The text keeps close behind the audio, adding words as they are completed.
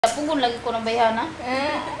Pugon lagi ko ng bayana.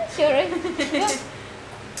 Sure.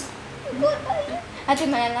 Ate,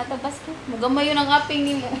 manal na ito, basket. Magamay yun ang aping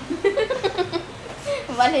ni mo.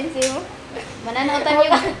 Valency mo. Mananaw tayo.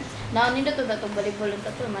 Naon nito to datong volleyball ang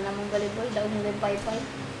tato. Manamong volleyball. Daw nila yung pay-pay.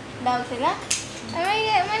 Daw sila?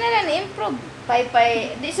 Ay, manala na-improve.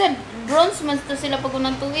 Pay-pay. Di sa bronze man to sila pag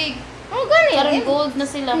unang tuig. Oh, gani. Karon gold na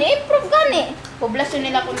sila. Na-improve gani. Poblasyon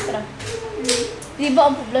nila kontra. Di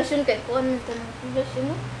ba ang poblasyon kay kuan ito ng poblasyon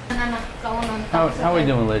mo? How we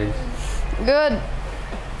doing, ladies? Good.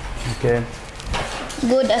 Okay.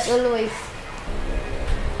 Good as always.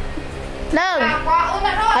 Lang.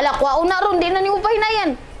 Hala, kwaon na ron. Di na niyo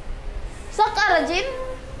pahinayan. Saka, Rajin.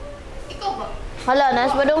 Ikaw ba? Hala,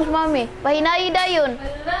 nas ba dong mami? Pahinayi dayon.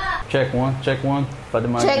 Check one. Pada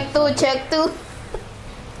mic. Check two.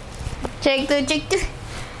 Check two.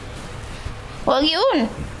 Wag yun.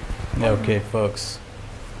 Okay, folks.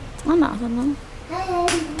 Ano?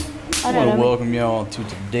 I want to welcome y'all to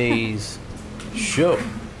today's show.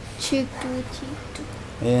 Check two.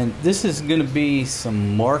 And this is going to be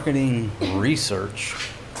some marketing research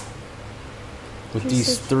with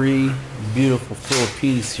these three beautiful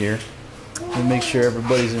Filipinas here. We'll make sure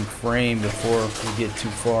everybody's in frame before we get too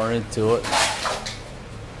far into it.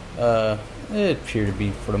 It appeared to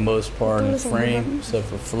be, for the most part, in frame, except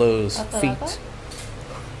for Flo's feet.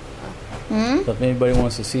 So if anybody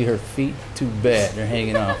wants to see her feet, too bad. They're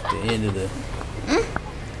hanging off the end of the...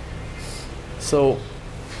 So,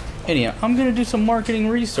 anyhow, I'm going to do some marketing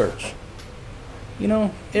research. You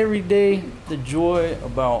know, every day, the joy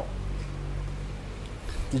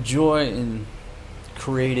in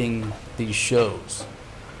creating these shows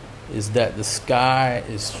is that the sky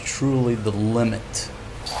is truly the limit.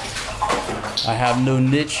 I have no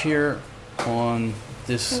niche here on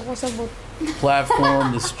this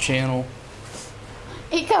platform, this channel.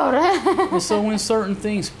 And so when certain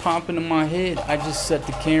things pop into my head, I just set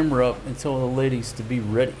the camera up and tell the ladies to be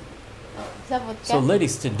ready. So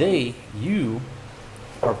ladies, today you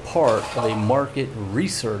are part of a market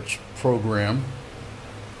research program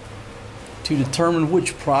to determine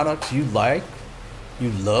which products you like,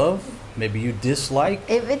 you love, maybe you dislike.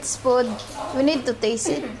 If it's food, we need to taste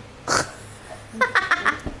it.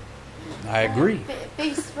 I agree.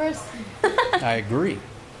 Taste first. I agree.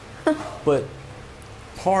 But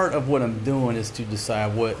part of what I'm doing is to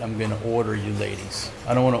decide what I'm going to order you ladies.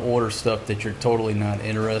 I don't want to order stuff that you're totally not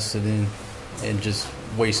interested in and just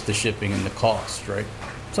waste the shipping and the cost, right?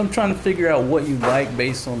 So I'm trying to figure out what you like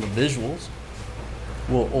based on the visuals.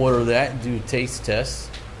 We'll order that, do taste tests,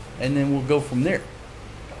 and then we'll go from there.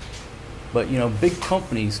 But you know, big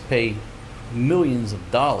companies pay millions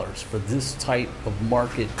of dollars for this type of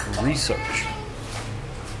market research.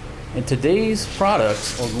 And today's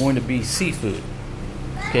products are going to be seafood.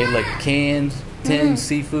 Okay, like canned, tinned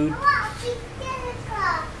seafood.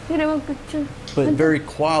 But very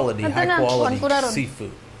quality, high quality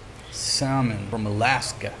seafood. Salmon from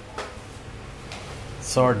Alaska.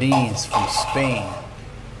 Sardines from Spain.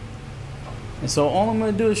 And so all I'm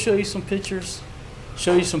going to do is show you some pictures,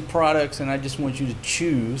 show you some products, and I just want you to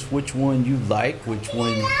choose which one you like, which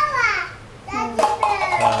one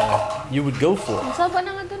you would go for.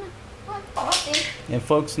 And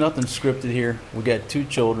folks, nothing scripted here. We got 2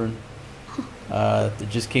 children that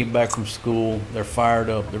just came back from school. They're fired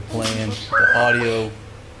up, they're playing. The audio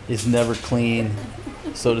is never clean,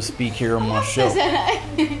 so to speak, here on my show.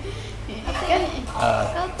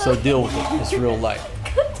 So deal with it. It's real life.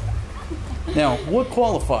 Now, what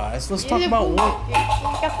qualifies? Let's talk about what...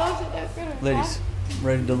 Ladies,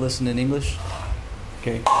 ready to listen in English?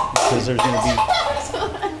 Okay, because there's going to be...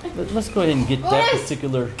 Let's go ahead and get that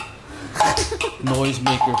particular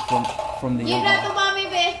noisemaker from the... Give that to mommy,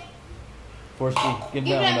 babe. Forsky, give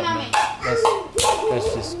that one up, man.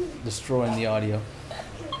 That's just destroying the audio.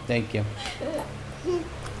 Thank you.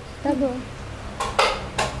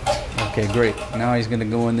 Okay, great. Now he's going to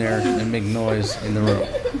go in there and make noise in the room.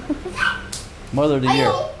 Mother of the year.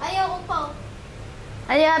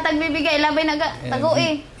 And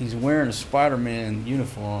he's wearing a Spider-Man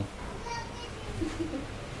uniform.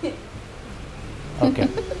 Okay.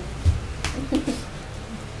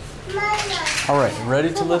 All right,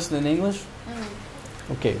 ready to listen in English?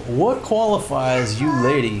 Okay, what qualifies you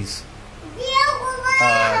ladies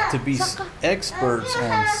to be experts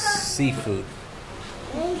on seafood?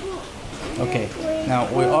 Okay, now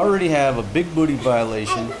we already have a big booty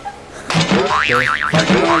violation. Okay.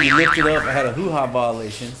 You lifted up, I had a hoo-ha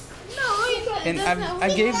violation. And I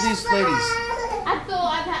gave these ladies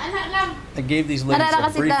a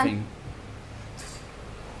briefing.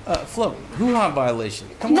 Flo, hoo-ha violation.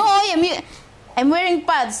 Come on. No, I'm wearing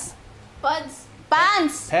pads. Pads?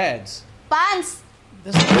 Pants. Pads. Pants.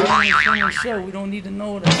 This is a show. We don't need to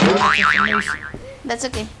know that information. That's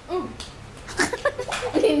okay.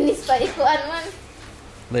 Linis pa ikuan man.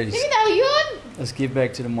 Ladies, Hindi daw yun. let's get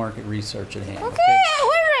back to the market research at hand. Okay,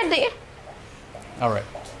 we're ready. All right.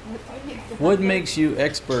 What makes you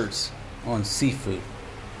experts on seafood?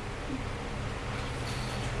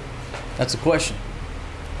 That's a question.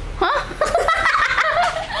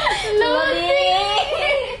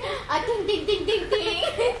 Ding, ding, ding, ding,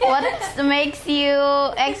 ding. What makes you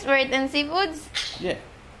expert in seafoods? Yeah.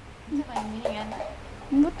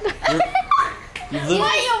 What? You live,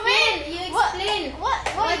 What you mean? You explain.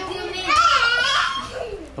 What do you mean?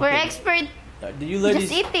 We're expert do you ladies?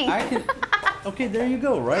 Just eating. I can. Okay, there you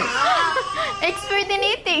go. Right. expert in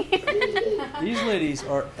eating. These ladies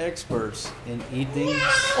are experts in eating.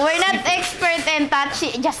 We're not expert in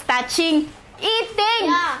just touching. Eating.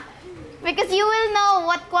 Yeah. Because you will know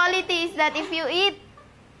what quality is that if you eat.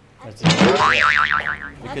 That's it.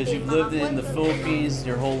 Because you've lived in the Philippines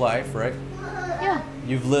your whole life, right? Yeah.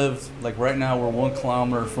 You've lived, like right now, we're 1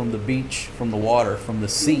 kilometer from the beach, from the water, from the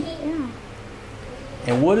sea. Yeah.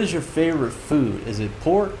 And what is your favorite food? Is it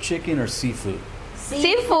pork, chicken, or seafood?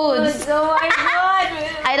 Seafoods. Oh my god.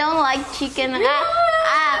 I don't like chicken.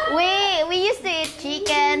 We used to eat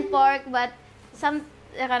chicken, pork, but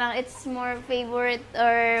it's more favorite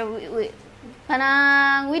or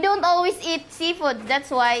we don't always eat seafood. That's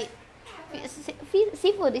why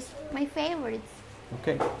seafood is my favorite.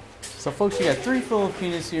 Okay. So folks, you got 3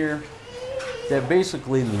 Filipinos here that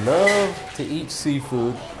basically love to eat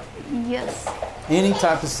seafood. Yes. Any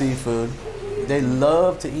type of seafood. They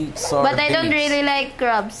love to eat sardines. But I don't really like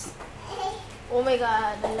crabs. Oh my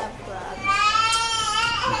god, I love crabs.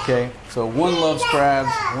 Okay, so one loves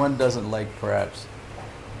crabs, one doesn't like crabs.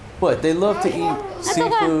 But they love to eat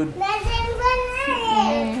seafood,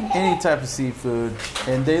 any type of seafood,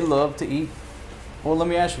 and they love to eat. Well, let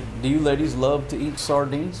me ask you, do you ladies love to eat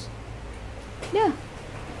sardines? Yeah.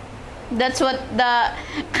 That's what the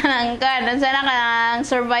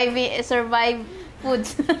survive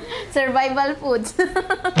foods. Survival foods.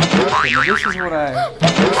 Okay, now this is what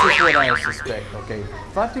I suspect, okay?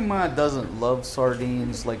 Fatima doesn't love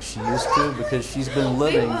sardines like she used to because she's been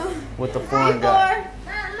living with a foreign guy.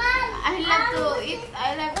 I love to eat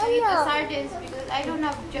the sardines because I don't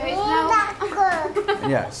have choice now.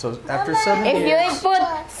 Yeah, so after 7 If you years, put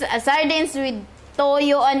sardines with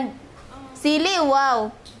toyo and sili,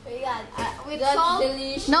 wow. With salt.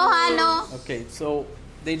 No ha, no. okay, so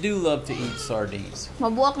they do love to eat sardines.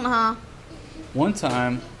 Mabuak na ha. One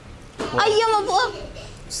time, Ay, mabuak.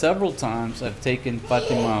 several times I've taken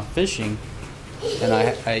Fatima fishing and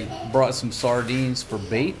I brought some sardines for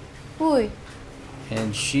bait, Uy.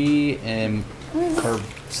 and she and her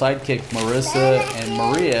sidekick Marissa and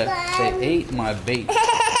Maria, they ate my bait.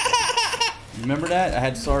 Remember that? I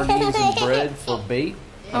had sardines and bread for bait.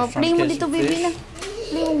 I Oh, was trying play to mo catch dito, some baby fish. na.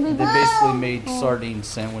 Play mo, baby. They basically made sardine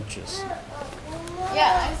sandwiches.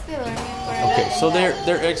 Yeah, I still remember. Okay, so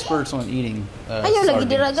they're experts on eating Ayaw lagi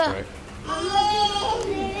sardines, diraga. right?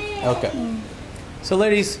 Okay. So,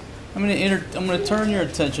 ladies, I'm gonna turn your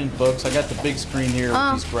attention, folks. I got the big screen here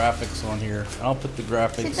with these graphics on here, and I'll put the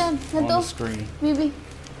graphics Sit down. on the Ito. screen. Baby.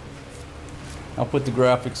 I'll put the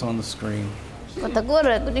graphics on the screen.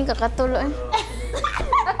 Patagura, ko din kakatulo eh.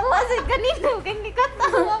 Ako kasi kanino, kani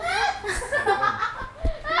katawa.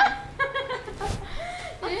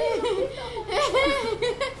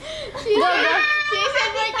 She's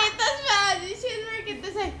marquitas, man. She's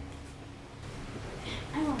marquitas.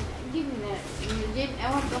 I want give me that. Eugene, I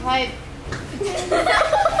want to hide.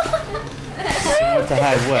 So you want to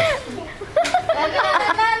hide what?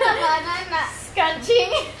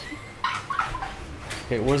 Scratching.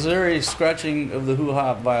 Okay, was there a scratching of the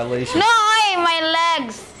hoo-ha violation? No, ay, my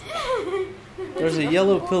legs. There's a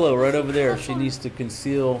yellow pillow right over there. She needs to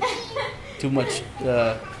conceal too much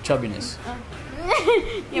chubbiness.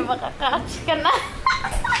 Yung makakatch ka na.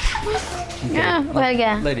 Okay. Yeah, well,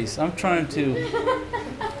 yeah. Ladies, I'm trying to.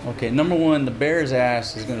 Okay, number one, the bear's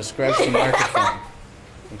ass is going to scratch the microphone.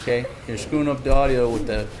 Okay, you're screwing up the audio with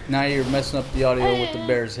the. Now you're messing up the audio with the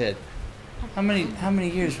bear's head. How many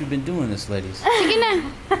years we've been doing this, ladies? Sige na.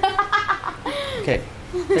 Okay,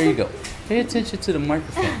 there you go. Pay attention to the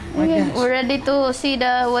microphone. My Okay, gosh. we're ready to see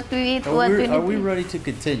what we eat, Are we ready to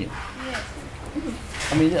continue?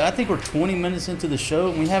 I mean, I think we're 20 minutes into the show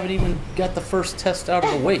and we haven't even got the first test out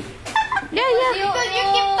of the way. Yeah, yeah. Because you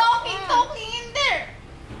keep talking in there.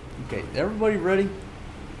 Okay, everybody ready?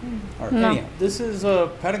 All right, No. anyhow, this is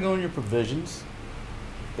Patagonia Provisions.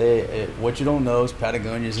 What you don't know is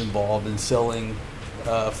Patagonia is involved in selling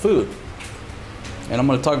food. And I'm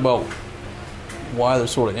going to talk about why they're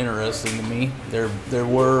sort of interesting to me. There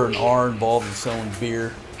were and are involved in selling beer,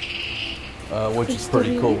 which is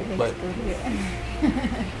pretty cool. But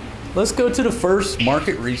let's go to the first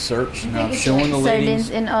market research. Now I'm showing the ladies Sardines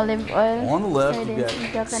in olive oil. on the left. You've Sardines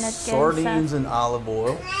in got coconut sardines in olive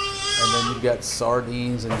oil, and then you've got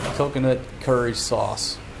sardines and coconut curry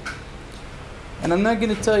sauce. And I'm not going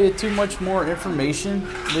to tell you too much more information.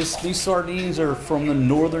 These sardines are from the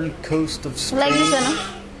northern coast of Spain. Like this one,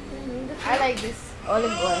 I like this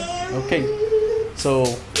olive oil. Okay, so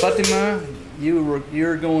Fatima,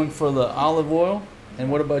 you're going for the olive oil, and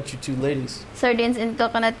what about you two ladies? Sardines in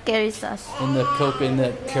coconut curry sauce. In the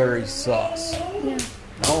coconut curry sauce. Yeah.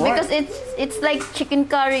 All right. Because it's like chicken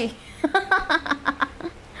curry.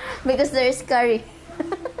 Because there is curry.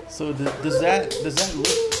 So does that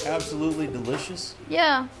look absolutely delicious?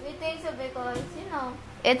 Yeah. We think so because, you know,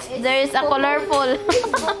 There is a colorful.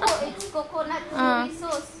 it's coconut curry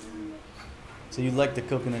sauce. So you like the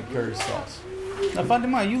coconut curry sauce? Now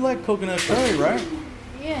Fatima, you like coconut curry, right?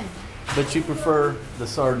 Yeah. But you prefer the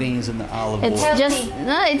sardines and the olive It's oil.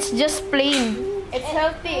 it's just plain. It's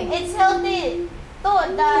healthy. It's healthy.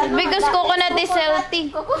 Because coconut is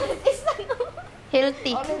healthy. Coconut is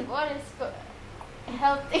Healthy. olive oil is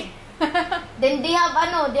healthy. Then they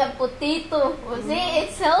have potato. See,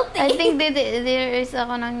 it's healthy. I think there is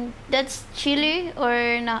that's chili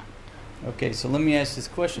or not. Okay, so let me ask this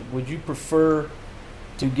question. Would you prefer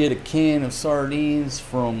to get a can of sardines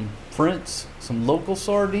from Prince, some local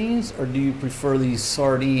sardines, or do you prefer these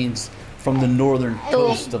sardines from the northern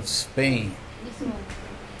coast of Spain? This one.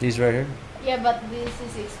 These right here? Yeah, but this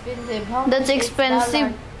is expensive. How That's much?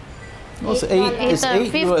 expensive. Well, it's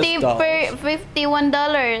 $8 US.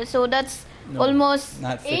 $51. So that's No, almost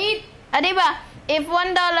not 50. 8. diba? If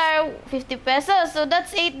 $1, 50 pesos. So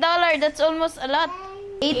that's $8. That's almost a lot.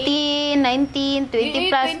 18, 19, 20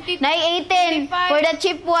 plus. 20, 18 25. for the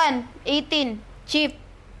cheap one. 18. Cheap.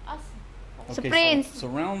 So Prince. So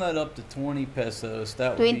round that up to 20 pesos.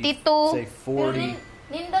 That would 22. be, say, 40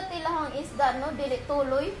 Nindot ilahang isda, no? Dili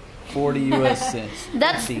tuloy. 40 US cents.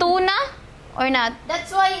 That's 50. tuna or not?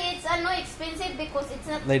 That's why it's expensive because it's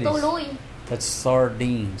not Ladies. tuloy. That's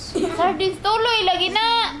sardines. Sardines tuloy lagi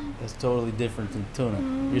na. That's totally different than tuna.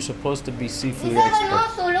 You're supposed to be seafood Is that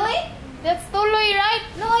experts. tuloy? That's tuloy, right?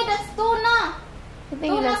 No, that's tuna. I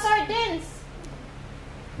think Tuna that's sardines.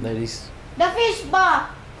 Ladies. The fish ba?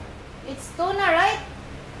 It's tuna, right?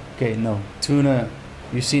 Okay, no. Tuna.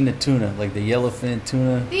 You've seen the tuna, like the yellowfin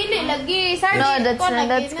tuna. Dili lagi. no, Sardines ko lagi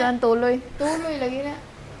that's na. tuloy. Tuloy lagi na.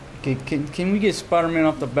 Okay, can we get Spider-Man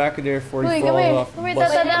off the back of there before he Wait, falls come here. off? Come here,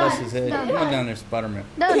 Bust, down, down. bust his head. Down. Come on down there, Spider-Man.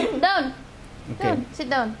 Down. Okay. Down. Sit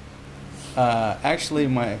down. Actually,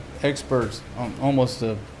 my experts, almost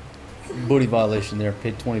a booty violation there,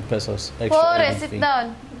 paid 20 pesos extra. Forrest, admin sit fee.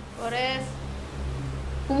 down. Forest.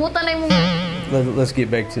 Pumuta na yung mga... Let's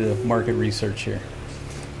get back to the market research here.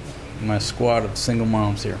 My squad of single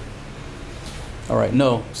moms here. All right,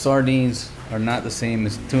 no, sardines are not the same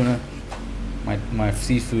as tuna. My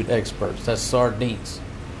seafood experts. That's sardines.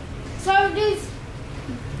 Sardines.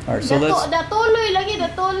 All right, so let's. The tuloy lagi, the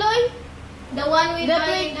tuloy. The one we The buy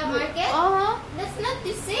big- in the market? Uh-huh. That's not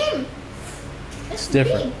the same. It's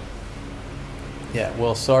different. Yeah,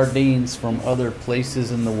 well, sardines from other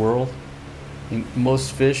places in the world.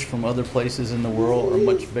 Most fish from other places in the world are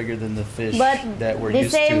much bigger than the fish But that we're the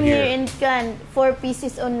used to same here here. in Can, 4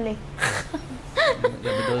 pieces only. Yeah, but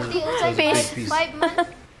those are big pieces. 5 months.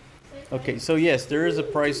 Okay, so yes, there is a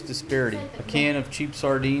price disparity. A can of cheap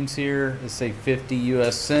sardines here is say 50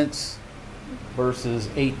 US cents versus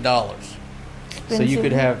 $8. So you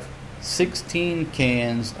could have 16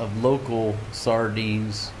 cans of local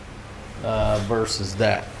sardines versus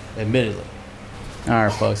that, admittedly. All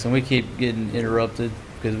right, folks, and we keep getting interrupted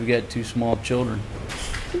because we got 2 small children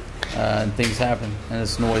and things happen and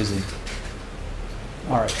it's noisy.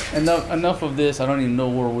 All right, enough of this. I don't even know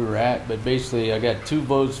where we were at, but basically I got 2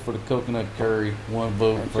 votes for the coconut curry, 1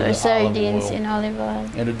 vote for the sardines olive oil, in olive oil.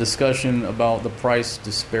 and a discussion about the price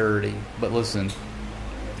disparity. But listen,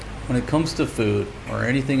 when it comes to food or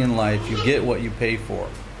anything in life, you get what you pay for.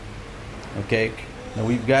 Okay? Now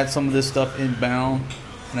we've got some of this stuff inbound,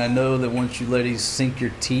 and I know that once you ladies sink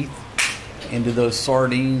your teeth into those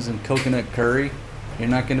sardines and coconut curry, you're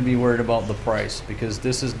not going to be worried about the price because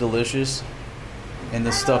this is delicious. And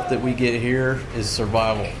the stuff that we get here is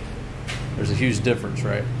survival. There's a huge difference,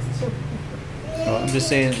 right? Well, I'm just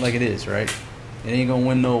saying it like it is, right? It ain't gonna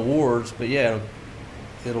win no awards, but yeah,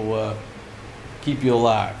 it'll keep you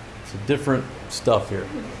alive. It's a different stuff here.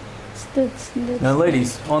 Now,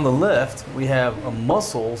 ladies, on the left, we have a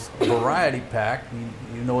mussels variety pack.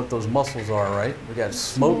 You know what those mussels are, right? We got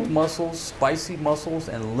smoked mussels, spicy mussels,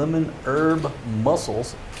 and lemon herb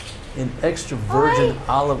mussels in extra virgin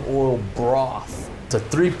olive oil broth. It's a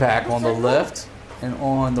 3-pack on the left, and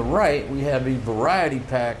on the right, we have a variety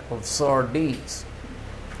pack of sardines.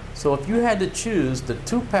 So if you had to choose the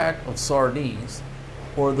 2-pack of sardines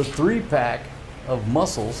or the 3-pack of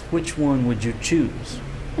mussels, which one would you choose?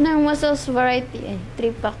 Anong mussels variety?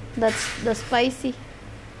 3-pack. That's the spicy.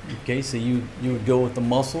 Okay, so you would go with the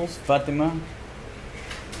mussels, Fatima?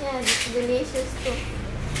 Yeah, it's delicious too.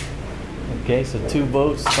 Okay, so 2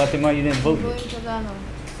 votes. Fatima, you didn't vote. I'm going to the ano,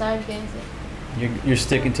 sardines. You're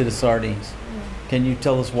sticking to the sardines. Can you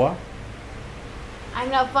tell us why? I'm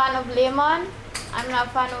not fan of lemon. I'm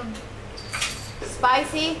not fan of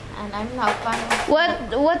spicy, and I'm not fan of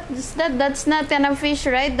What is that? That's not kind of fish,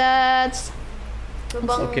 right? That's...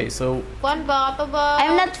 Okay, so Kwan ba? Ito ba?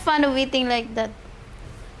 I'm not fan of eating like that.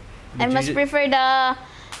 I But you must ju- prefer the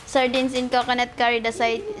sardines in coconut curry, the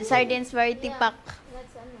sardines variety pack.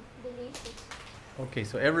 That's delicious. okay,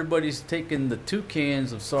 so everybody's taking the 2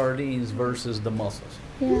 cans of sardines versus the mussels.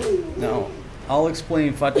 Yeah. Now, I'll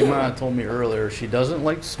explain. Fatima told me earlier she doesn't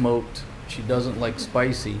like smoked, she doesn't like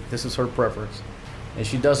spicy. This is her preference, and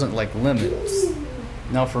she doesn't like lemon.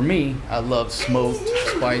 Now, for me, I love smoked,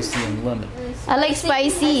 spicy, and lemon. I like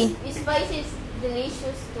spicy. Spicy is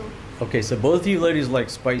delicious too. Okay, so both of you ladies like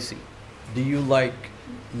spicy. Do you like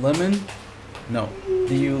lemon? No.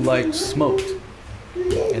 Do you like smoked?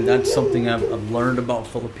 And that's something I've learned about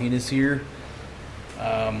Filipinas here.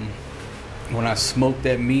 When I smoked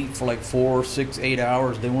that meat for like 4, 6, 8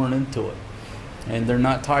 hours, they weren't into it. And they're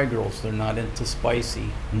not Thai girls. They're not into spicy,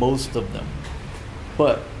 most of them.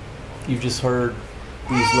 But you just heard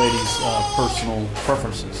these ladies' personal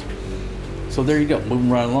preferences. So there you go, moving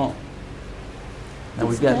right along. Now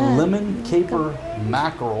we've got lemon caper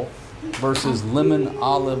mackerel versus lemon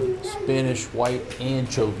olive Spanish white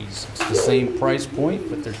anchovies. It's the same price point,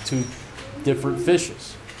 but they're 2 different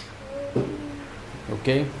fishes.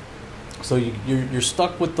 Okay, so you're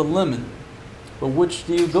stuck with the lemon, but which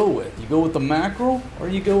do you go with? You go with the mackerel or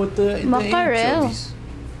you go with the Mackerel. anchovies?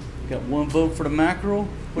 Got 1 vote for the mackerel.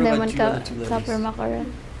 What Lemon about you other 2 ladies? copper mackerel.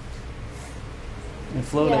 And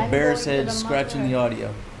Flo, Yeah, that I'm bear's going to head the scratching the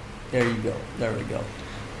audio. There you go. There we go.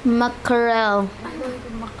 Mackerel. I'm going to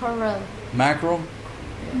mackerel. Mackerel.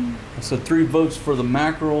 So 3 votes for the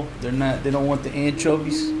mackerel. They don't want the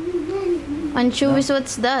anchovies. Anchovies,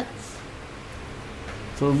 what's that?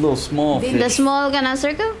 So a little small The The fish. small kind of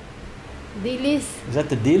circle? Dilis. Is that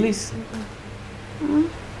the dealies?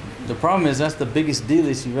 The problem is that's the biggest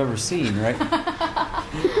dealies you've ever seen, right?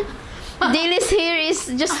 Dilis here is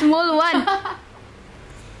just small one.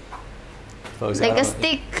 Folks, Like I a don't know.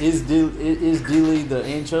 stick. Is dealie the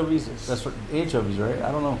anchovies? That's what anchovies, right?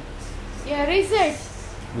 I don't know. Yeah, research.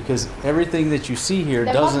 Because everything that you see here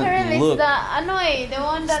The doesn't mackerel look is the ano eh, the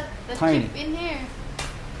one that the tiny. chip in here.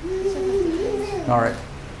 all right.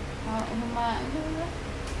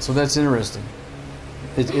 So that's interesting.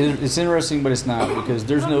 It's interesting, but it's not because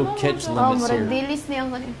there's no catch Oh, limits murag here. dilis niya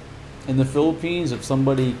ako ni. In the Philippines, if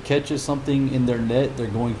somebody catches something in their net, they're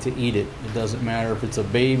going to eat it. It doesn't matter if it's a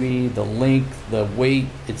baby, the length, the weight.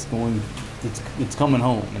 It's coming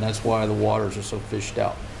home, and that's why the waters are so fished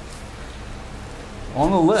out. On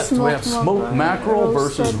the left, we have smoked mackerel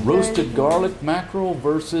versus roasted garlic mackerel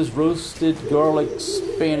versus roasted garlic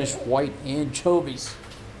Spanish white anchovies.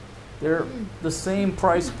 They're the same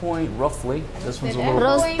price point, roughly. This one's a little.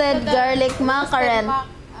 Roasted garlic mackerel.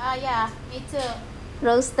 Yeah, me too.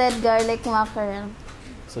 Roasted garlic mackerel.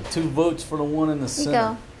 So 2 votes for the one in the center.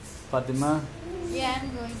 Ikaw. Fatima. Yeah, I'm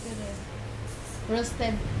going to the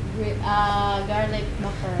roasted garlic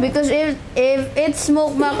mackerel. Because if it's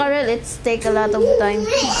smoked mackerel, it's take a lot of time.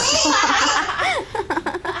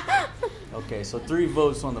 Okay, so 3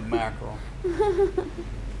 votes on the mackerel.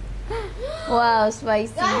 Wow,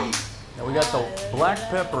 spicy. Now we got the black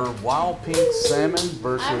pepper wild pink salmon I'm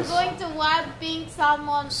versus going to wild pink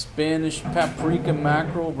salmon. Spanish paprika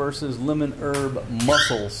mackerel versus lemon herb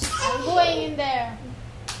mussels. I'm going in there.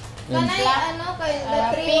 And-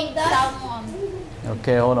 The Pink salmon.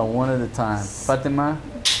 okay, hold on, one at a time. Fatima,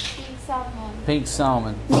 Pink salmon. pink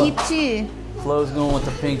salmon. Me too. Flo's going with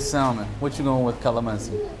the pink salmon. What you going with,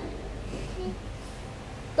 calamansi?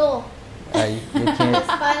 Two. You can't.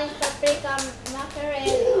 Spanish paprika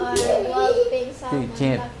mackerel or wild pink salmon. You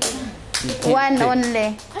can't One pick, only.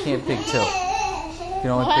 Can't pick 2. You can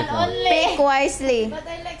only One pick 1. only. Pick wisely. But I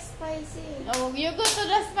like spicy. Oh, you go to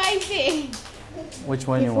the spicy. Which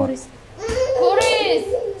one you want? Puris. I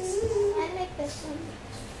like this one.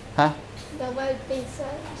 Huh? The wild pizza.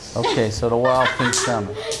 Okay, so the wild pink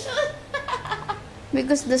salmon.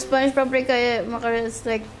 Because the Spanish paprika mackerel is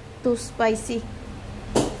like too spicy.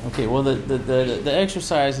 Okay, well the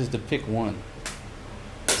exercise is to pick one.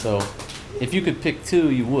 So if you could pick two,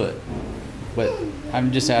 you would. But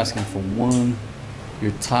I'm just asking for one,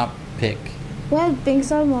 your top pick. Wild pink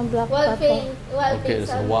salmon, black Wild pepper. pink. Wild Okay, pink this is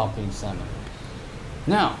a salmon. wild pink salmon.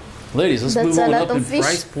 Now, ladies, let's That's move a on lot up of in fish.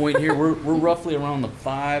 price point here. We're roughly around the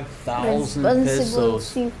 5,000 Responsible pesos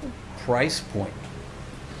seafood. price point.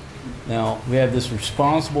 Now, we have this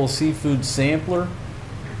responsible seafood sampler,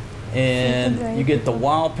 and Seafood, right? you get the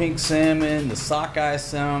wild pink salmon, the sockeye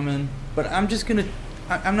salmon, but I'm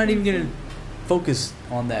not even gonna focus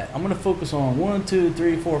on that. I'm gonna focus on 1, 2,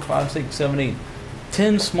 3, 4, 5, 6, 7, 8,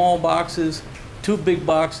 10 small boxes, 2 big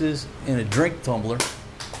boxes, and a drink tumbler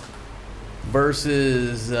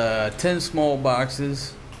versus 10 small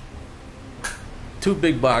boxes, 2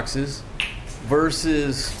 big boxes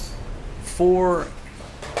versus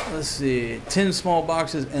 10 small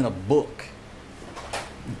boxes and a book.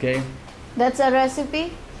 Okay? That's a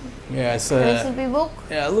recipe? Yeah, it's Recipe book?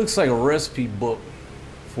 yeah, it looks like a recipe book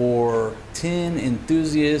for 10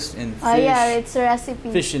 enthusiasts and Oh yeah, it's a recipe.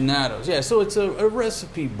 aficionados. Yeah, so it's a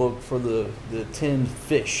recipe book for the 10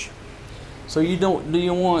 fish. So do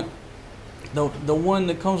you want the one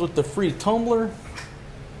that comes with the free tumbler?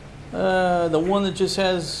 The one that just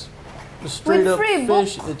has the straight With up free book?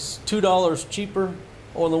 fish, it's $2 cheaper,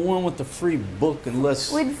 or the one with the free book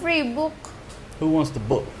unless With free book. who wants the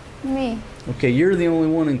book? Me. Okay, you're the only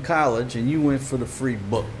one in college and you went for the free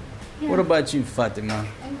book. What Yeah. about you, Fatima?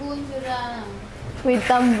 I'm going to the. With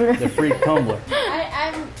tumbler. The free tumbler.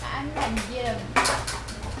 I'm not good.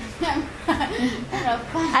 I'm not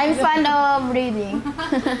fun. I'm fond of reading.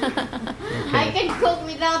 I can cook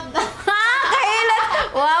without that.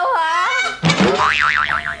 Wow, ha?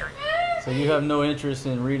 So you have no interest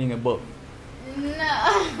in reading a book. No.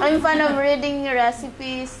 I'm fond of reading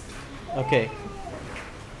recipes. Okay.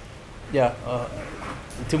 Yeah,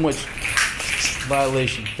 too much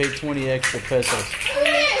violation. Pay 20 extra pesos.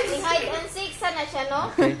 Ni hide and seek sana siya,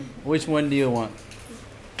 no? Okay. Which one do you want?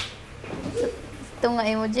 Ito nga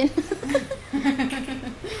emoji.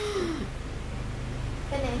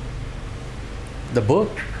 Kani. The book?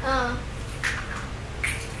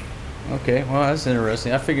 Okay, well, that's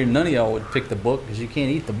interesting. I figured none of y'all would pick the book because you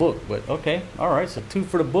can't eat the book. But okay, all right. So 2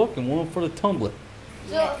 for the book and 1 for the tumbler.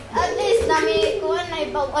 So, at least nami kuha na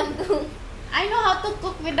ibawan ko. I know how to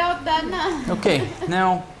cook without that na. Okay,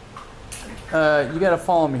 now you got to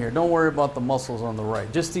follow me here. Don't worry about the mussels on the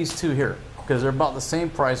right. Just these 2 here because they're about the same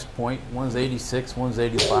price point. One's 86, one's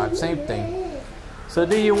 85. Same thing. So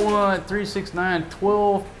do you want 3, 6, 9,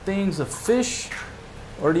 12 things of fish?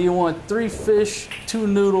 Or do you want 3 fish, 2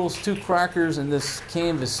 noodles, 2 crackers, and this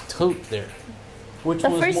canvas tote there? Which The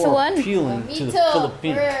one's first more one. appealing Me to the too.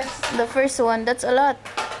 Filipinos? First. The first one, that's a lot.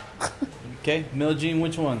 Okay, Miljean,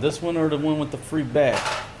 which one? This one or the one with the free bag?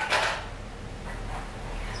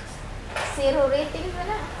 0 rating ko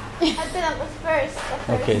na. Ato lang ko first.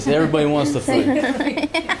 Okay, so everybody wants the free.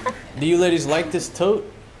 Do you ladies like this tote?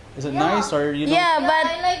 Is it nice or you don't? Yeah,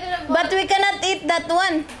 I like it but we cannot eat that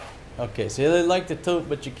one. Okay, so they like the tote,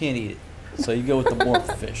 but you can't eat it. So you go with the more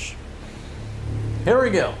fish. Here we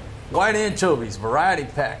go. White anchovies, variety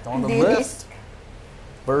packed on the left.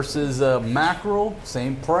 Versus mackerel,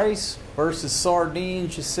 same price. Versus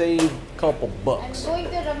sardines, you save a couple I'm bucks. going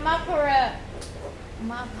to the mackerel.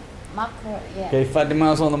 Mackerel, yeah. Okay,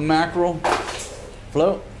 Fatima's on the mackerel.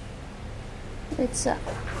 Float. It's a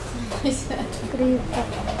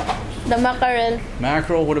the mackerel.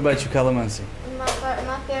 Mackerel, what about you, calamansi?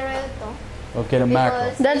 Mackerel to. Okay, the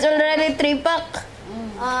mackerel. That's already 3-pack.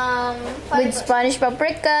 With Spanish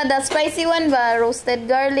paprika, the spicy one, but roasted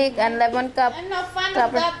garlic and lemon cup. I'm not fond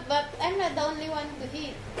Pepper. of that, but I'm not the only one to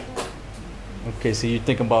eat. Okay, so you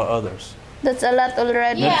think about others. That's a lot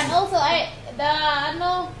already. Yeah, and also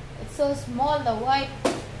it's so small, the white.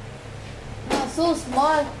 No, so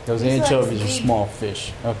small. Those This anchovies one's are big. small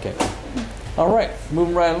fish. Okay. All right,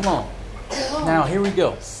 moving right along. Now, here we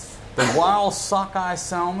go. The wild sockeye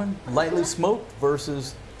salmon, lightly smoked,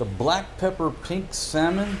 versus the black pepper pink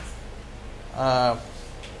salmon.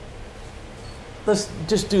 Let's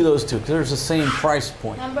just do those 2 because there's the same price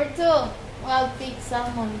point. Number 2, wild pig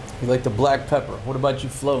salmon. You like the black pepper. What about you,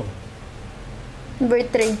 Flo? Number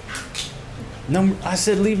 3. I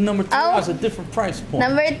said leave number 3. Oh. That's a different price point.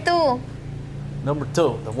 Number 2, Number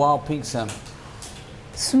 2, the wild pink salmon.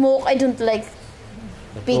 smoke. I don't like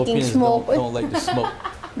The Picking Filipinos smoke. don't like the smoke.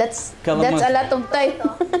 that's Calamansi. a lot of time.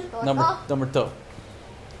 Number 2.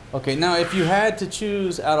 Okay, now if you had to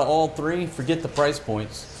choose out of all three, forget the price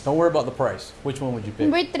points. Don't worry about the price. Which one would you pick?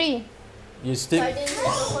 Number 3. You stick. Sardines and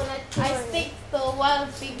coconut I chili. stick to wild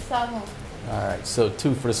pig salmon. All right, so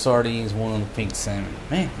 2 for the sardines, 1 on the pink salmon.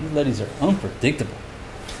 Man, these ladies are unpredictable.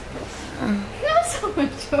 Not so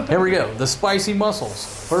much. Here we go. The spicy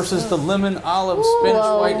mussels versus the lemon olive Spanish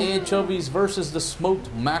Whoa. white anchovies versus the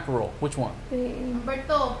smoked mackerel. Which one? Number 2.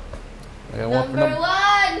 I got one for Number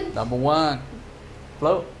 1. number 1.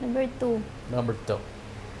 Float. Number 2. Number 2.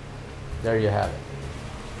 There you have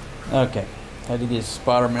it. Okay. Had to get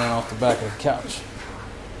Spider-Man off the back of the couch.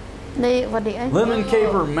 What the Lemon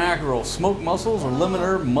caper mackerel, smoked mussels or lemon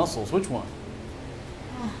herb mussels? Which one?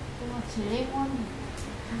 Too much lemon.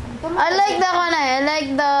 I like the one. I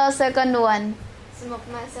like the second one. Smoked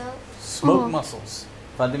mussel. Smoked mussels.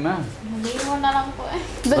 Fatima. Lemon na lang po eh.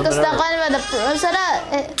 Because the Lemon one with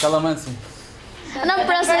the Calamansi. anong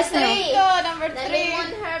process Number nyo? 3. Number The 3.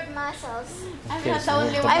 lemon herb mussels. I'm Okay, not so the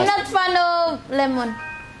only we're one. I'm not fan of lemon.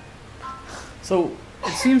 So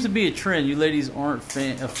it seems to be a trend. You ladies aren't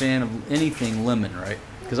a fan of anything lemon, right?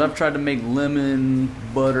 Because I've tried to make lemon,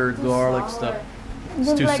 butter, garlic stuff. I It's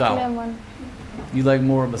don't too like sour. lemon. You like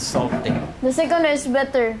more of a salty. The second is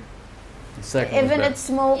better. The second Even is better. it's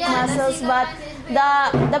smoked Yeah, the mussels, second but one is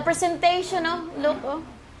better. the presentation, oh, look, oh.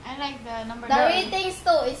 I like the number The 3. ratings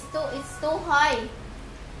too, it's too high.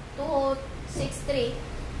 263.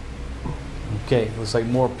 Okay, looks like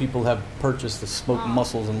more people have purchased the smoked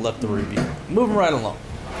mussels and left the review. Moving right along.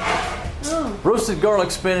 Roasted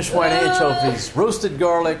garlic Spanish white anchovies, roasted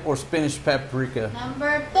garlic or Spanish paprika.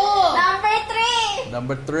 Number 2. Number 3.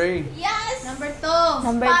 Number 3. Yes. Number 2.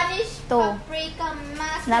 Number Spanish 2. paprika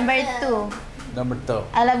mackerel. Number 2. Number 2.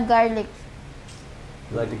 I love garlic.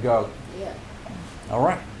 You like the garlic? Yeah. All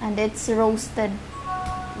right. And it's roasted.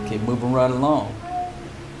 Okay, moving right along.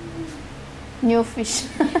 New fish.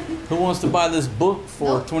 Who wants to buy this book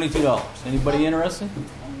for $22? Anybody interested?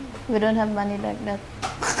 We don't have money like that.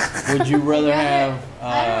 Would you rather have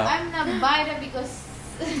I'm not buy that because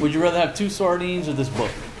would you rather have 2 sardines or this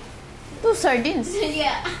book? 2 sardines.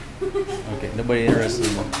 yeah. Okay, nobody interested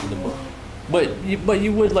in the book. But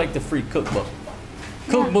you would like the free cookbook.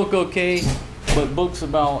 Cookbook okay, but books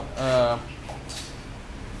about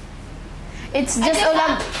It's just all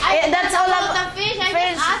of that's all about of the fish. I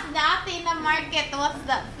fish. just asked the ate in the market what's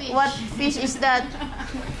that fish. What fish is that?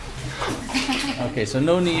 okay, so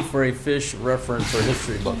no need for a fish reference or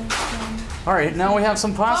history book. All right, now we have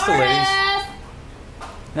some pasta, ladies.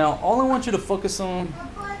 Now, all I want you to focus on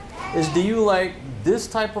is, do you like this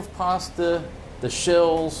type of pasta, the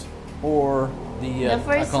shells, or the The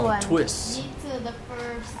first I call them one. twists? Me too, the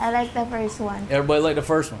first. I like the first one. Everybody like the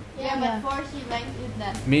first one. Yeah, Yeah. but first she likes it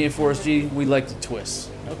that. Me and Forrest G, we like the twists.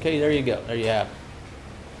 Okay, there you go. There you have it.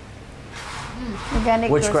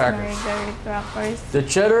 Organic Which rosemary crackers? garlic crackers. The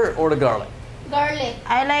cheddar or the garlic? Garlic.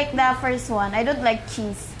 I like the first one. I don't like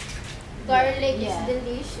cheese. Garlic Yeah. is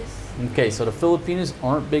delicious. Okay, so the Filipinos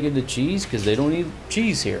aren't big into cheese because they don't eat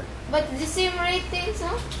cheese here. But the same ratings,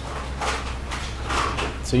 huh?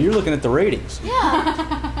 So you're looking at the ratings.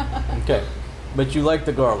 Yeah. Okay, but you like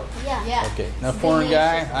the garlic. Yeah. Yeah. Okay, now foreign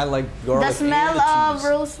guy, I like garlic The smell and the of cheese.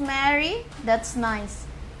 rosemary, that's nice.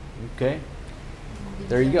 Okay,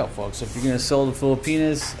 there you go, folks. If you're gonna sell the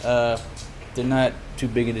Filipinas, they're not too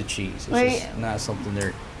big into cheese. It's Wait. just not something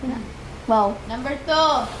they're. Wow. Number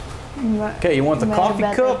 2. Okay, you want the Very coffee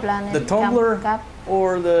better cup, planet. the tumbler, Cup.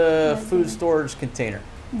 or the food storage container?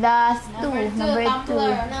 The two. Number 2, Number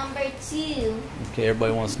tumbler. Number 2. Okay,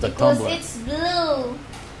 everybody wants the Because tumbler. it's blue.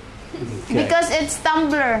 Okay. Because it's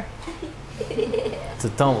tumbler. It's a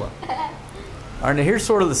tumbler. All right, now here's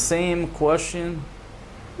sort of the same question.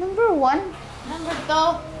 Number 1. Number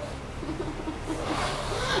 2.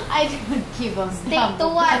 I don't give a Stick to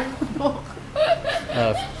one.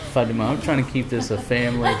 Fatima, I'm trying to keep this a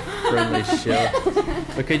family-friendly show.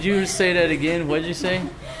 But could you say that again? What did you say?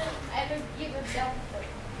 I don't give a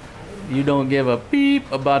damn. You don't give a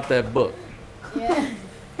beep about that book. Yeah.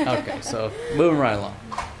 Okay, so moving right along.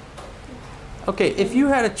 Okay, if you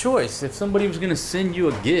had a choice, if somebody was going to send you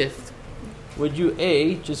a gift, would you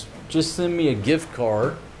just send me a gift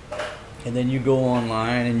card, and then you go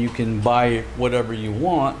online and you can buy whatever you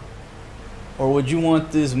want, or would you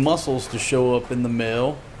want these mussels to show up in the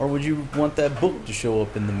mail, or would you want that book to show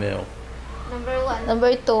up in the mail? Number 1.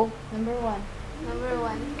 Number 2. Number 1. Number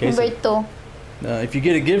 1. Okay, Number so, 2. if you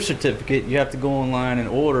get a gift certificate, you have to go online and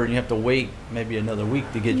order, and you have to wait maybe another week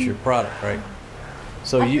to get your product, right?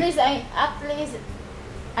 So At least I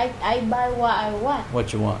buy what I want.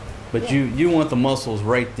 what you want, but Yeah. you want the mussels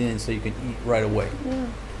right then so you can eat right away.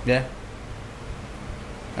 Yeah.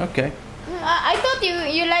 Okay. I thought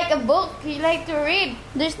you like a book. You like to read.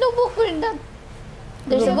 There's no book in that.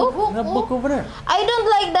 There's a book? That book over there. I don't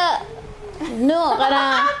like the... No,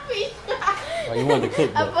 kana... Oh, you want the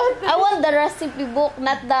cookbook, I want the recipe book,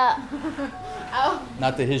 not the... Oh,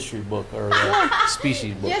 not the history book or the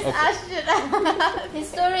species book. just Okay. ask you.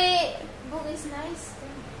 History book is nice,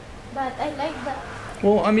 but I like the.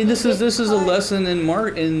 Well, I mean, this is a lesson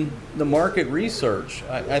in the market research.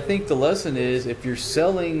 I think the lesson is if you're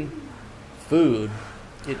selling food,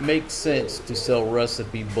 it makes sense to sell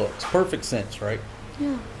recipe books. Perfect sense, right?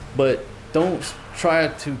 Yeah. But don't try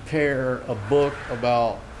to pair a book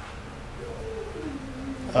about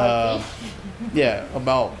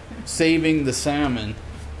about saving the salmon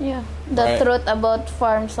Yeah. The Right. truth about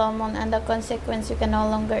farm salmon and the consequence you can no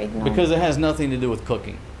longer ignore. because it has nothing to do with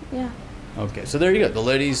cooking. Yeah. Okay, so there you go. The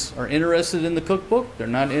ladies are interested in the cookbook. They're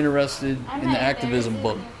not interested I'm in not the activism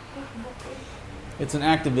book. It's an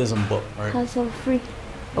activism book, right? Hassle free.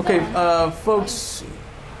 Okay, folks,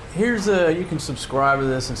 here's you can subscribe to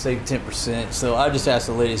this and save 10%. So I just asked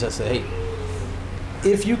the ladies, I said, hey,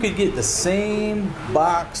 if you could get the same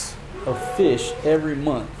box of fish every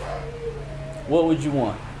month, what would you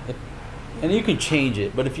want? And you can change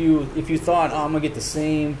it, but if you thought, oh, I'm gonna get the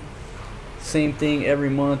same thing every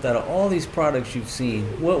month out of all these products you've seen,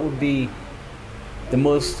 what would be the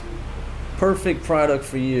most perfect product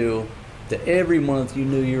for you that every month you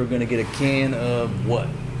knew you were going to get a can of what?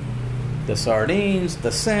 The sardines, the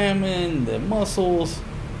salmon, the mussels.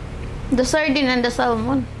 The sardine and the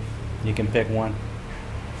salmon. You can pick one.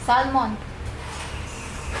 Salmon.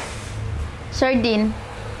 Sardine.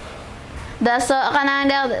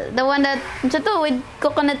 The one that with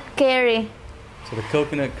coconut curry. So the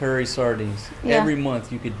coconut curry sardines. Yeah. Every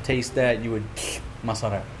month you could taste that, you would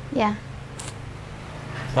masarap. Yeah.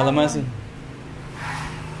 Calamasi?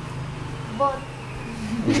 Both.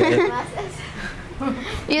 Is that it? Masses.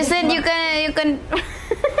 You said you can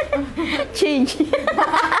change.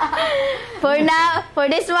 For now, for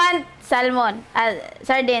this one, salmon,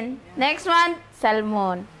 sardine. Next one,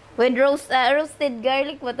 salmon with roasted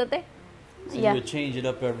garlic. What ito? So you Yeah. would change it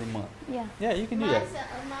up every month. Yeah. Yeah, you can do that.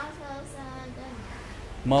 Muscles and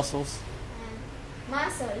Mussels.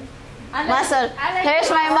 muscle. Muscle. I like Here's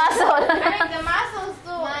the my muscle. I like the mussels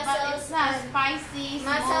too, but Mussels it's not and- spicy.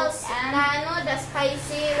 Muscles, smoked, the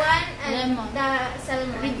spicy one and Lemon. the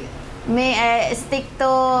salmon. May stick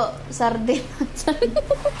to sardine.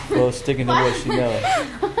 Well, sticking to what she knows.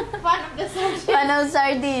 Fan of the sardine. Ano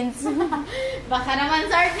sardines? Baka naman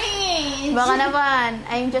sardines. Baka naman.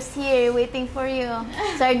 I'm just here waiting for you.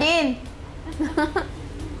 Sardine.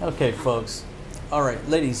 Okay, folks. All right,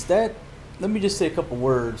 ladies, let me just say a couple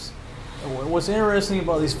words. What's interesting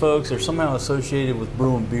about these folks, they're somehow associated with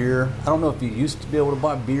brewing beer. I don't know if you used to be able to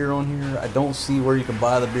buy beer on here. I don't see where you can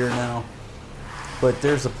buy the beer now. But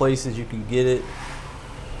there's the places you can get it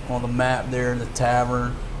on the map there in the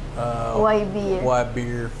tavern. Why beer? Why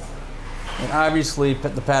beer. And obviously,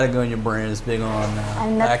 the Patagonia brand is big on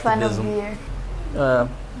I'm not fan of activism. beer.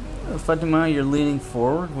 Fatima, you're leaning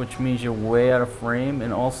forward, which means you're way out of frame.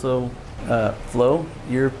 And also, Flo,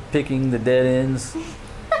 you're picking the dead ends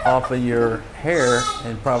off of your hair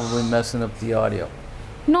and probably messing up the audio.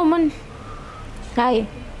 No man. Kaya.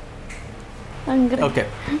 Hungry. Okay.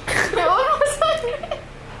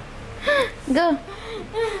 Go.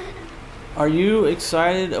 Are you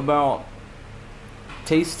excited about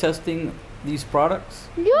taste testing these products?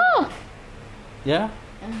 Yeah. Yeah?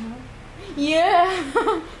 Yeah.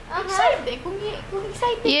 Excited. Kung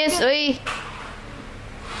excited. Yes, oy.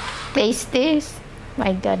 Taste this.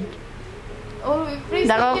 My God. Oh,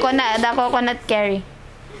 The coconut curry.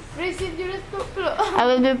 Present your stoplo. I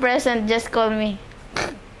will be present. Just call me.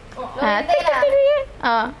 Ah,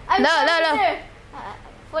 oh. No.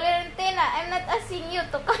 Valentina, I'm not asking you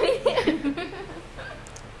to come here.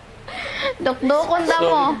 Dok-dokon ta mo.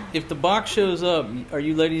 So, if the box shows up, are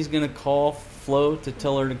you ladies going to call Flo to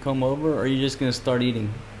tell her to come over, or are you just going to start eating?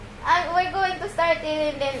 We're going to start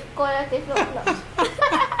it and then call at the flow.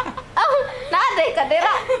 Oh, naday ka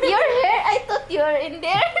dira. Your hair, I thought you were in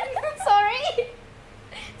there.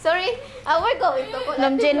 Sorry. We're going to call at the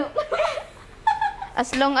Lamjin. flow.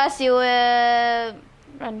 As long as you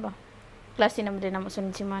run ba? Klase naman din naman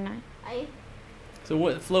sunod si Mana. Ay, So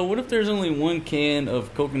what, Flo? What if there's only one can of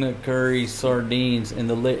coconut curry sardines, and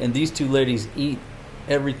and these two ladies eat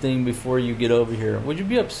everything before you get over here? Would you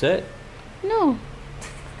be upset? No.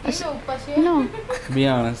 Inog pa siya. No. Be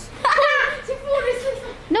honest. Si Forrest.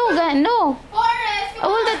 No, no. Forrest! I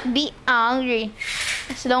will not be angry.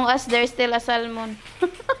 As long as there's still a salmon.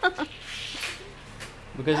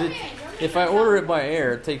 Because Come here, come if I order it by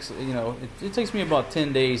air, it takes it takes me about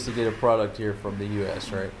 10 days to get a product here from the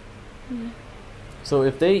U.S. Right? So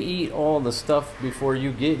if they eat all the stuff before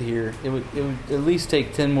you get here, it would at least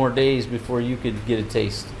take 10 more days before you could get a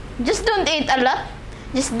taste. Just don't eat a lot.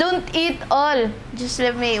 Just don't eat all. Just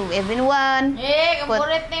let me even one.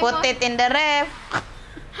 Put it in the ref.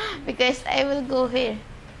 Because I will go here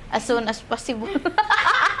as soon as possible.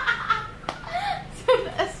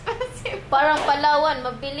 Parang Palawan,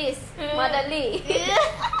 mabilis, madali.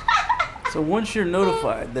 So once you're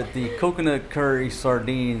notified that the coconut curry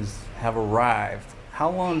sardines have arrived, how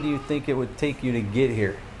long do you think it would take you to get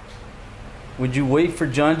here? Would you wait for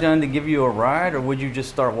John to give you a ride, or would you just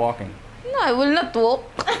start walking? No, I will not walk.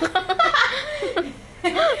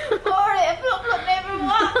 Never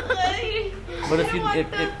walk. But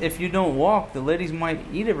if you don't walk, the ladies might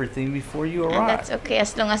eat everything before you arrive. That's okay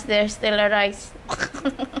as long as there's still a rice.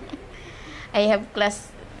 I have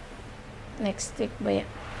class next week, but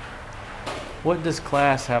What does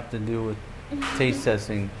class have to do with taste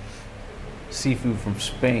testing seafood from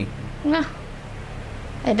Spain? no,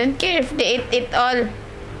 I don't care if they eat it all.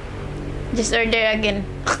 Just order again.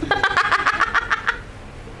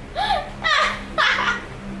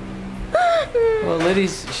 Well,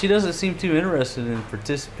 ladies, she doesn't seem too interested in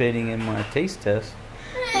participating in my taste test.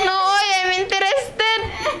 No, I'm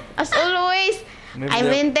interested. As always, Maybe I'm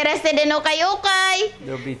interested in okay.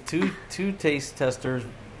 there'll be two taste testers,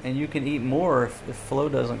 and you can eat more if Flo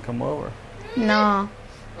doesn't come over. No.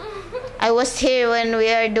 I was here when we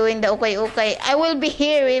are doing the okay. I will be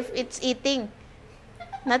here if it's eating.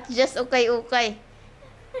 Not just okay.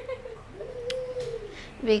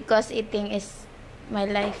 Because eating is my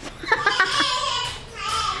life.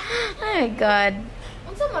 Oh my God.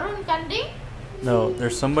 Unsa maron kanding? No,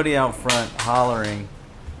 there's somebody out front hollering.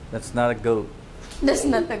 That's not a goat. That's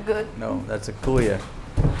not a good. No, that's a kuya.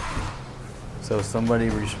 So somebody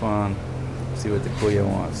respond. See what the kuya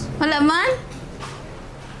wants. Wala man?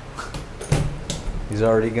 He's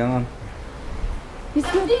already gone. He's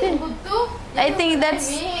not there. I think that's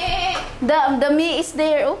the me is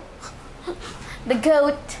there. Oh, the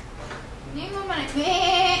goat. Hindi mo man.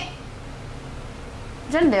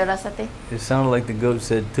 Diyan there sa te. It sounded like the goat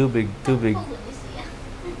said, "Too big, too big."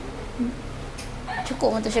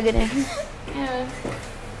 Chuko mo to siya ganyan.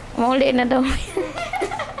 Mauli na daw.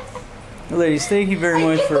 Ladies, thank you very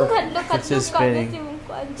much for participating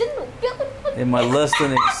in my less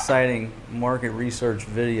than exciting market research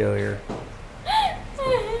video here.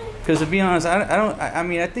 Because to be honest, I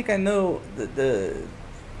mean, I think I know that the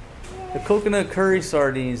coconut curry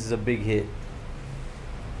sardines is a big hit,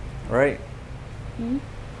 right?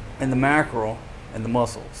 And the mackerel and the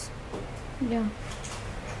mussels. Yeah.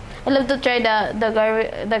 I love to try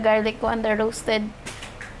the garlic one, the roasted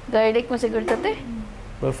garlic mo siguro to te.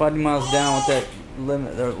 But 5 miles down with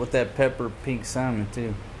that with that pepper pink salmon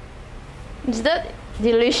too. Is that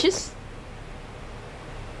delicious?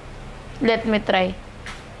 Let me try.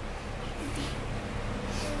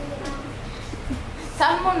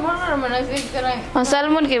 Salmon mo naman nag-feed ka lang. Ang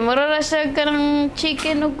salmon kay mura ra siya kanang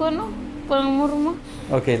chicken ug kuno. Parang mura mo.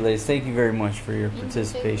 Okay, ladies, thank you very much for your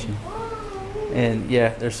participation. And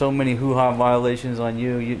yeah, there's so many hoo-ha violations on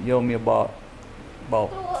you. You owe me about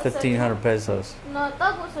 1,500 pesos.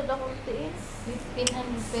 Natago sa dakong tiis.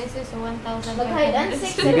 1,500 pesos o 1,500. Mag-hide and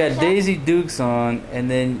seek. You got Daisy Dukes on, and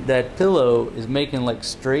then that pillow is making like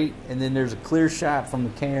straight, and then there's a clear shot from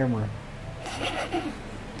the camera.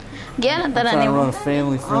 Giyan I'm tanan trying to run nimo. a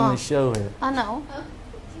family-friendly show here. Ano?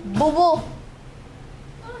 Bobo.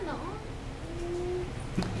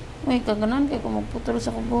 Uy, kaganan kay ko magputol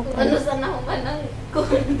sa kubok. Ano sa nahuman ng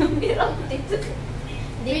kumbirang dito?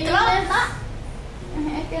 Dito na.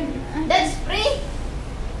 That's free.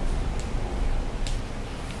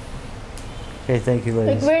 Okay, thank you,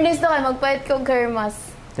 Like ladies. fairness to kay magpait ko kermas.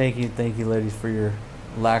 Thank you, ladies, for your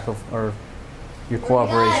lack of or your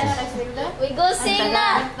cooperation. We go sing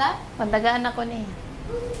na. Pantagaan ako ni.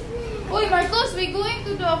 Uy, Marcos, we going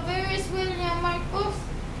to the Ferris wheel niya, Marcos.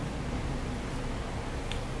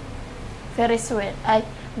 Ferris wheel. Ay,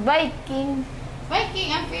 Viking. Viking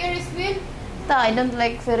ang Ferris wheel. Ta, I don't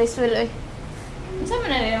like Ferris wheel. Oy. Saan mo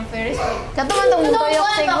na rin ang Ferris wheel? Katuman tong tuyok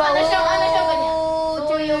sigwa. Ano siya ganyan?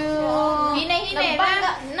 Tuyok. Hinay-hinay na.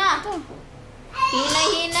 Nagbaga na. Ay,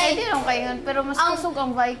 Hinay-hinay. di lang kayo. Pero mas kusog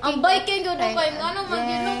ang Viking. Ang biking yun kay ano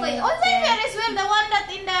mag-yun kay. Oh, sa Ferris wheel, the one that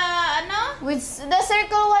in the, ano? With the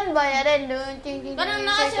circle one ba? Yan doon. Kanang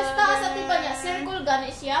naa siya sa taas at iba niya. Circle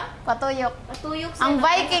gani siya. Patuyok. Patuyok siya. Ang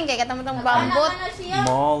Viking kay katuman tong bambot. Ano siya?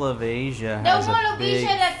 Mall of Asia The has Mall a of big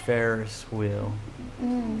Asia that- Ferris wheel.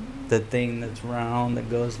 Mm. The thing that's round that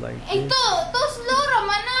goes like this. Ito, to slow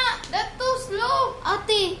raman na. That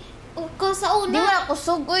ate. O, ka sa Di una. wala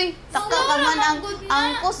kusog, uy. Taka ka man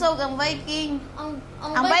ang kusog, ang Viking.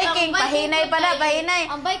 Ang Viking, pahinay pala, pahinay.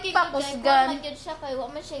 Ang Viking, Pakusgan. Pakusgan. Siya kay wa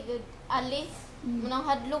man siya good alis. Munang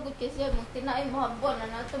hadlok gud kasi magtinaay mo habon na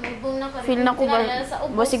nato may boom na ka. Feel na ko ba?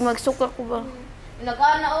 Basig magsukar ko ba?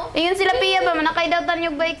 Nagana oh. Ayun sila Pia ba, manakay daw tan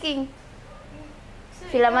yung Viking.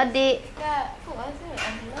 Sila Madi. Ka, ko asa.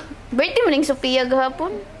 Birthday mo ning Sophia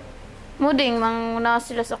gahapon. Muding mang na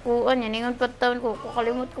sila sa kuan yan. Ingon pa taon ko,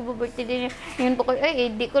 kalimot ko ba birthday din niya. Ingon pa ko, ay,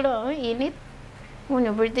 di ko lang, ay, init.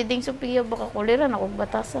 Muna, birthday din Sophia, baka kuliran ako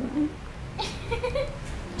batasan. Ay.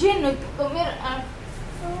 Jen, nagkumir.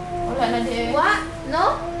 Wala na din. What?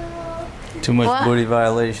 No? Too much What? booty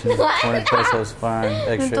violation. 20 pesos fine.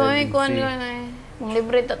 Ito Extra ay admin kuan fee. yun eh. Kung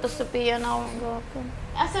libre ta to Sophia na ako gahapon.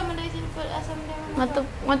 Asa man dai sin ko, asa man dai.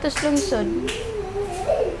 Matos lungsod. Hindi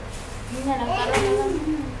na lang karon na lang.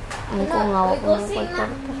 Ang kungaw ko ng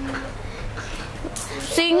pagkarta.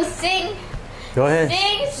 Sing! Sing! Go ahead.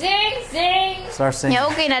 Sing! Start singing. Yeah,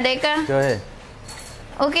 okay na, Deka. Go ahead.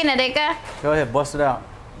 Okay na, Deka. Go ahead. Bust it out.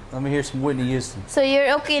 Let me hear some Whitney Houston. So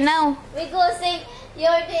you're okay now? We go sing,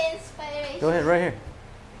 you're the inspiration. Go ahead, right here.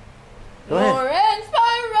 Go ahead. Your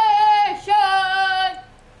inspiration!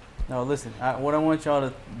 No, listen. What I want y'all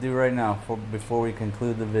to do right now, before we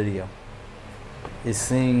conclude the video, is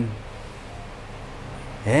sing.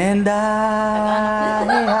 And I.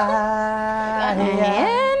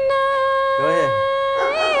 Go ahead.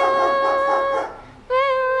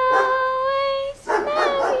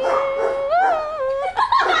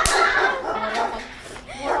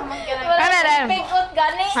 Pigot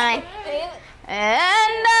gani. Hi.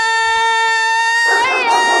 And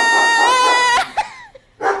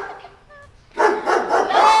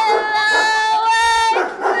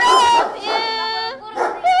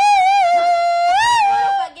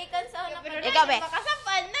Pagikan sa una. Ikaw, be.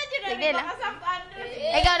 Makasampan na dyan. Sige lang. Makasampan na.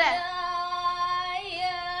 Ikaw na.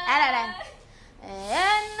 Ano na?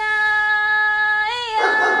 And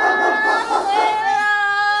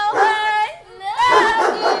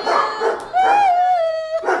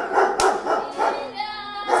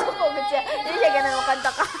Sukugod siya. Hindi siya ganun makanta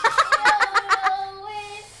ka.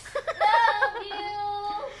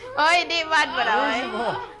 Oy, di bad ba na, oy?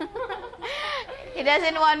 He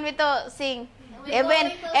doesn't want me to sing.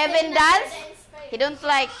 Even dance, he don't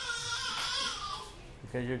like.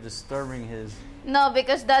 Because you're disturbing his. No,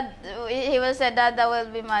 because dad, he will say Dada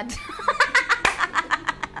will be mad.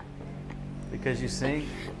 Because you sing.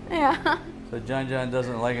 Yeah. So John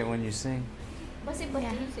doesn't like it when you sing. Basi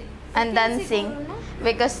Yeah. basi. And dancing.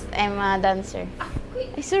 Because I'm a dancer.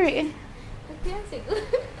 Ay, sorry. Katiyan siguro.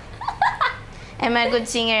 I'm a good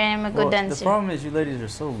singer and I'm a good The dancer. problem is you ladies are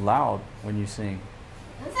so loud when you sing.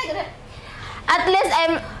 At least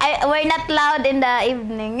we're not loud in the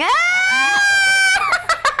evening. All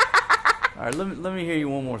right, let me hear you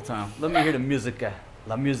one more time. Let me hear the musica,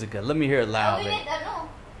 la musica. Let me hear it We loudly. need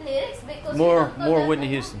lyrics because More Whitney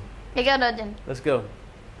Houston. Ikaw na dyan. Let's go.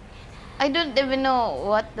 I don't even know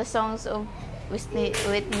what the songs of Whitney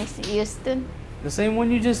Houston. The same one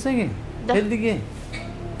you just singing. Hit it again.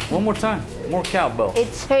 One more time. More cowbell.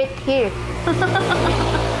 It's hurt here. All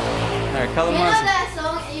right, You know Kalamazoo. that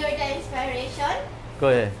song, You're the Inspiration? Go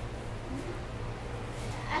ahead.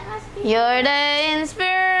 I must be You're the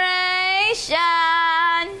inspiration.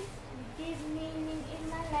 give meaning in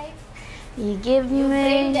my life. You give You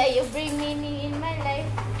me. bring meaning in my life.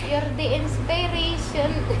 You're the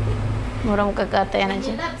inspiration. Murang kakataya na When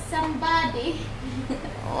you dyan. love somebody.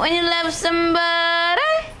 When you love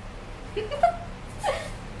somebody.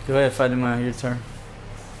 Go ahead, Fatima. Your turn.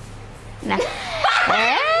 Nah.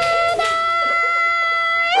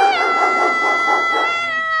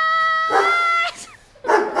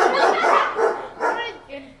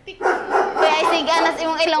 Kaya isiganas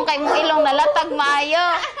imong ilong kay imong ilong nalatag maayo.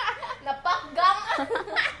 Napakgam.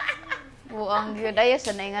 Buang gyud ayo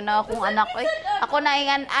sanay nga na akong anak oy. Ako na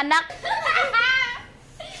ingan anak.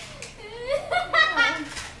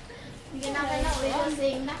 Sige na kayo na. We go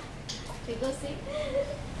sing na. We go sing.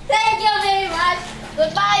 Thank you very much.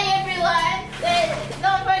 Goodbye everyone.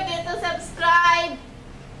 Don't forget to subscribe.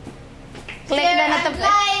 Click share, the and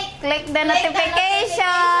like. click the Click the notification.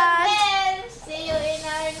 bell. See you in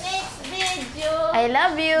our next video. I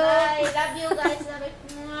love you. Bye. Love you guys.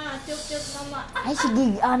 Mwah. Chup chup mama. Ay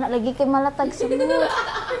sige, anak lagi kay malatag sa mo.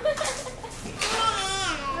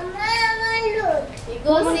 We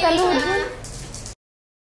go sing.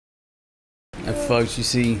 And folks, you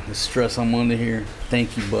see the stress I'm under here.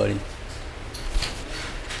 Thank you, buddy.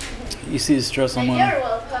 You see the stress I'm You're under?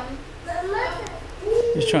 welcome.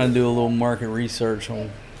 Just trying to do a little market research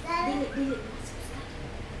on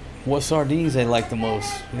what sardines they like the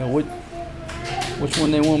most. You know, which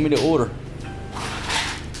one they want me to order.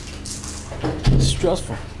 It's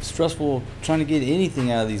stressful. Stressful trying to get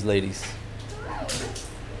anything out of these ladies.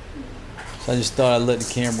 So I just thought I'd let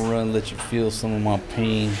the camera run, let you feel some of my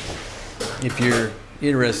pain. If you're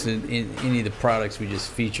interested in any of the products we just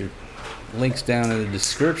featured, links down in the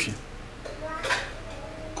description.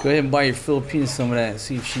 Go ahead and buy your Filipinas some of that and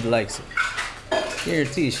see if she likes it.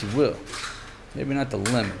 Guarantee you she will. Maybe not the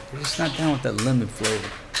lemon. They're just not down with that lemon flavor.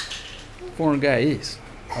 Foreign guy is.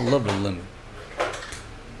 I love the lemon.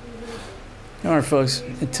 Alright folks,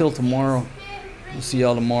 until tomorrow. We'll see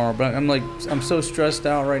y'all tomorrow. But I'm so stressed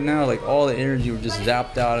out right now, like all the energy was just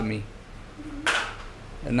zapped out of me.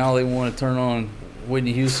 And now they want to turn on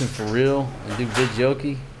Whitney Houston for real and do good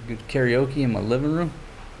karaoke in my living room.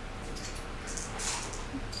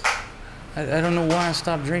 I don't know why I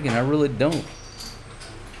stopped drinking. I really don't.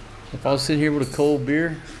 If I was sitting here with a cold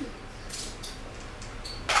beer,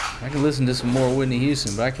 I can listen to some more Whitney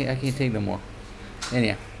Houston, but I can't take no more.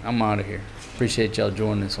 Anyhow, I'm out of here. Appreciate y'all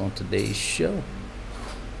joining us on today's show.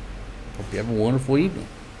 Hope you have a wonderful evening.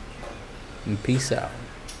 And peace out.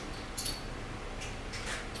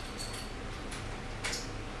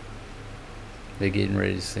 They're getting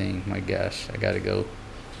ready to sing. My gosh, I gotta go.